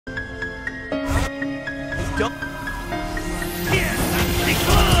Don't.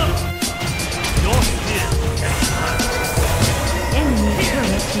 Enemy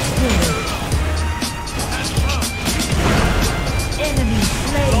turret destroyed. Enemy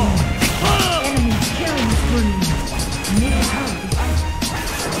slain. Enemy killing spree. Middle turret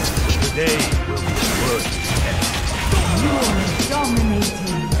is Today will be worth it. You are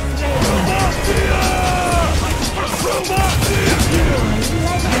dominating. Slain. You are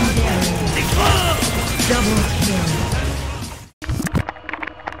legendary. Double kill.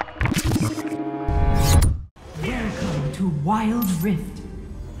 Welcome to Wild Rift.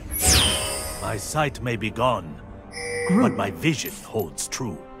 My sight may be gone, but my vision holds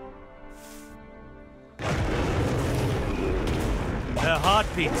true. Their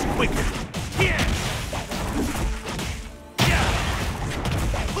heartbeats quicken.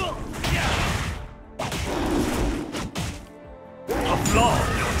 Applaud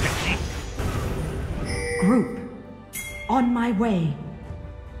your technique. Group. On my way.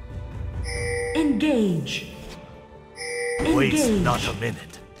 Engage. Waste not a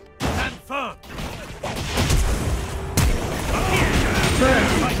minute. Stand firm.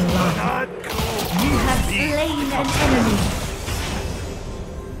 First blood. You have slain an enemy.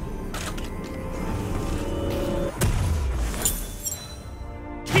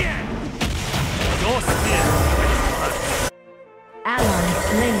 Your spear. Ally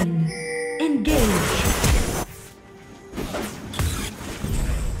slain. Engage.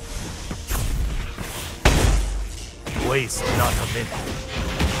 Waste not a minute.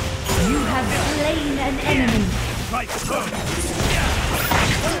 You have slain an enemy. Right turn.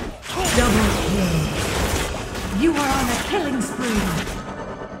 Double kill. You are on a killing spree.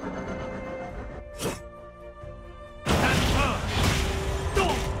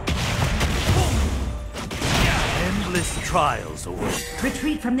 Endless trials await.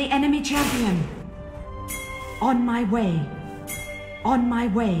 Retreat from the enemy champion. On my way. On my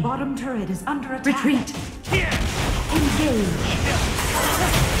way. Bottom turret is under attack. Retreat. Engage.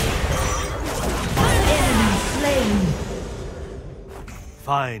 Enemy slain.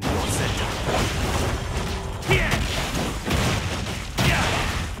 Find your center.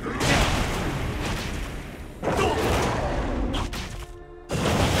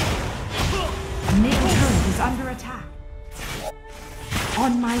 Middle turret is under attack.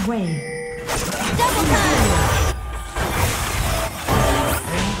 On my way. Double kill.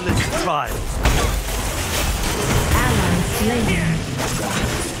 Endless trials. Ally slain.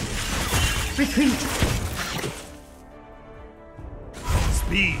 Retreat.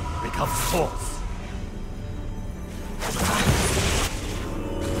 Speed becomes force.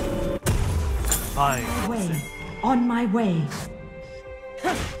 Find your Way. center. On my way.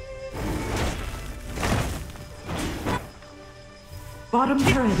 Bottom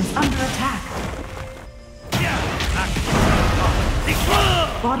turret is under attack.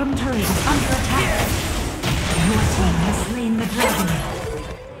 Bottom turret is under attack. Your team has slain the dragon.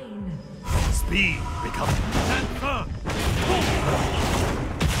 Speed becomes stand firm.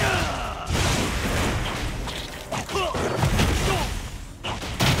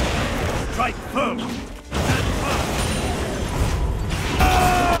 Strike firm. Stand firm.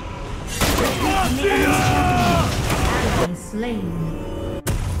 Ally slain.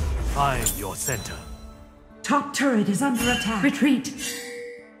 Find your center. Top turret is under attack. Retreat.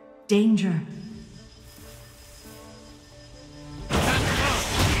 Danger.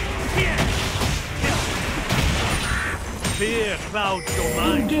 Fear clouds your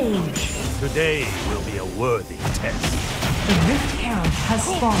mind. Engage. Today will be a worthy test. The Rift Herald has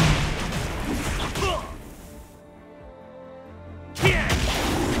spawned.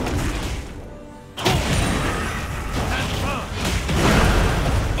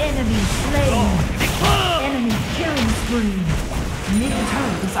 Enemy slain. Enemy killing spree. Middle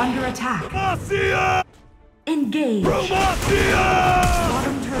turret is under attack. Marcia! Engage. Marcia!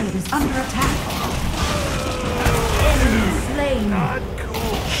 Bottom turret is under attack. Enemy slain.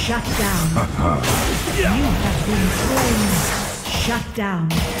 Shut down. You have been slain. Shut down.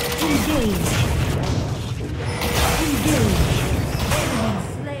 Engage. Engage. Enemy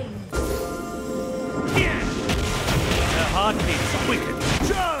slain. Their heartbeats quicken.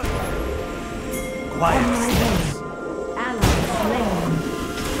 On my Quiet. way. Ally slain.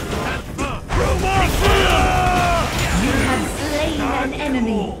 You have slain an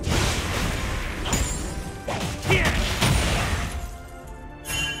enemy.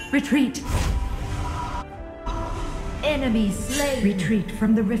 Retreat. Enemy slain. Retreat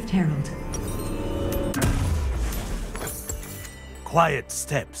from the Rift Herald. Quiet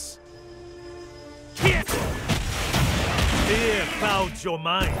steps. Fear clouds your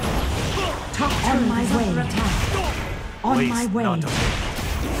mind. Top on my way. Under attack. On Waste my way. not a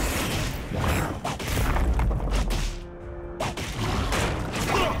minute.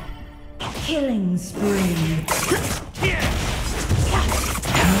 Killing spree. Your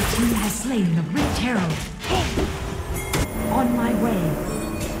team has slain the Rift Herald. On my way.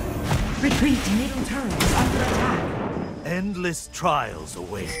 Retreat. Middle turret is under attack. Endless trials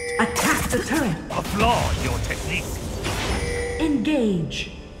await. Attack the turret. Applaud your technique.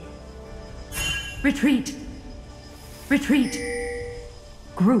 Engage. Retreat. Retreat.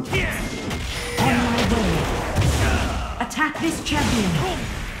 Group. On my way. Attack this champion.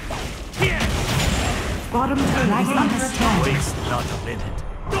 Bottom turret is under attack. Waste not a minute.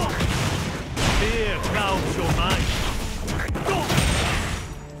 Fear clouds your mind.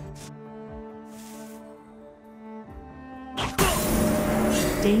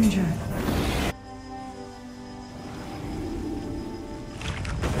 Danger.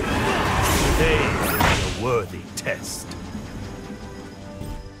 Today is a worthy test.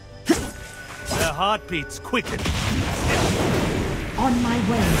 Their heartbeats quicken. On my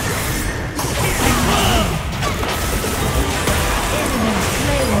way. Enemy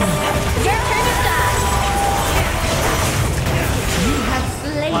slain. Your turn to die. You have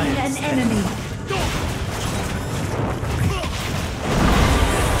slain an enemy.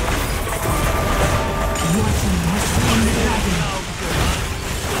 Your team has slain the dragon.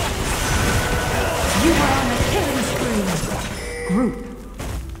 You are on a killing spree. Group.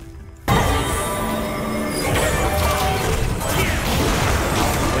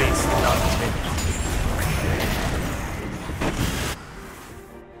 Waste not a minute.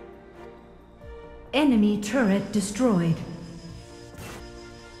 Enemy turret destroyed.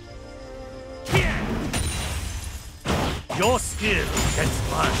 Your skill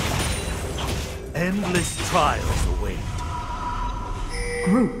against mine. Endless trials await.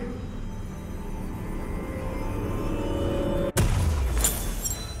 Group.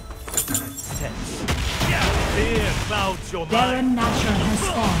 Fear clouds your mind. Baron Nashor has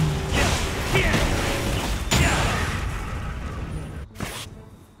spawned.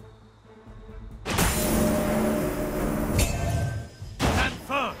 Stand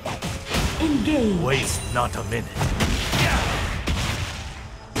firm. Engage. Waste not a minute.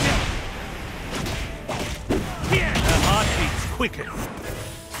 Their heartbeats quicken.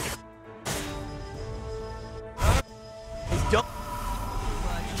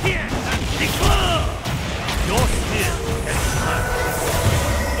 Your skill against mine.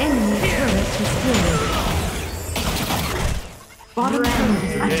 Enemy turret destroyed. Bottom turret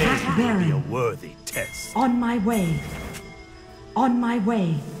is Today attack will be a Baron. worthy test. On my way. On my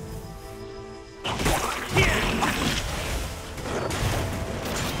way.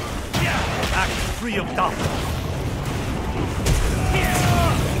 Act free of doubt.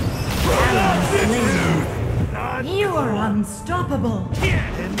 Ally slain. You are unstoppable.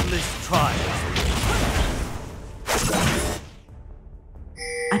 Endless trials.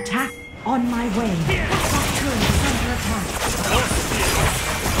 Attack on my way. Top turret is under attack. Your skill.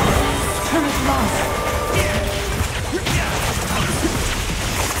 Turret lost.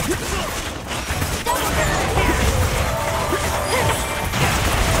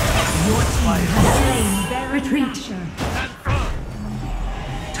 Your team has slain their retreat.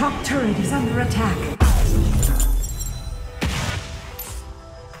 Top turret is under attack.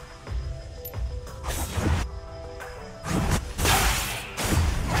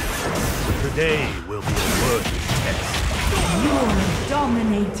 Today will be a worthy test. You're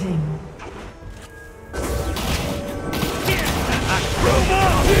dominating.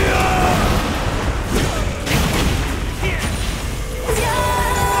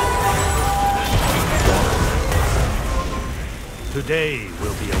 Today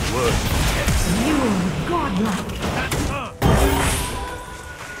will be a worthy test. You're godlike.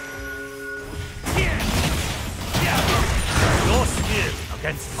 Your skill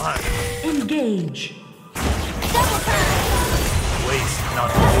against mine. Engage. Double time. Waste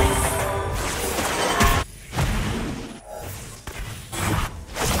not.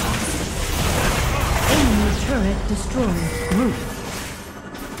 Enemy turret destroyed. Group.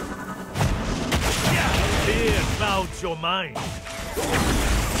 Fear clouds your mind.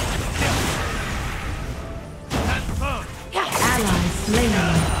 Ally slain.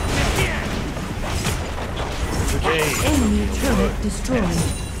 Today, Enemy turret destroyed.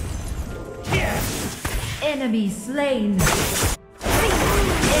 Enemy slain.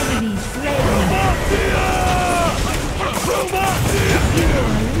 Enemy slain.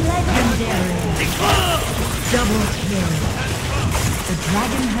 You're legendary. Double kill. The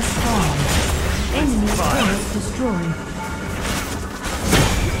dragon has spawned. Enemy turret destroyed.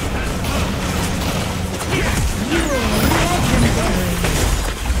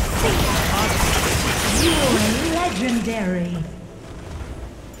 Legendary.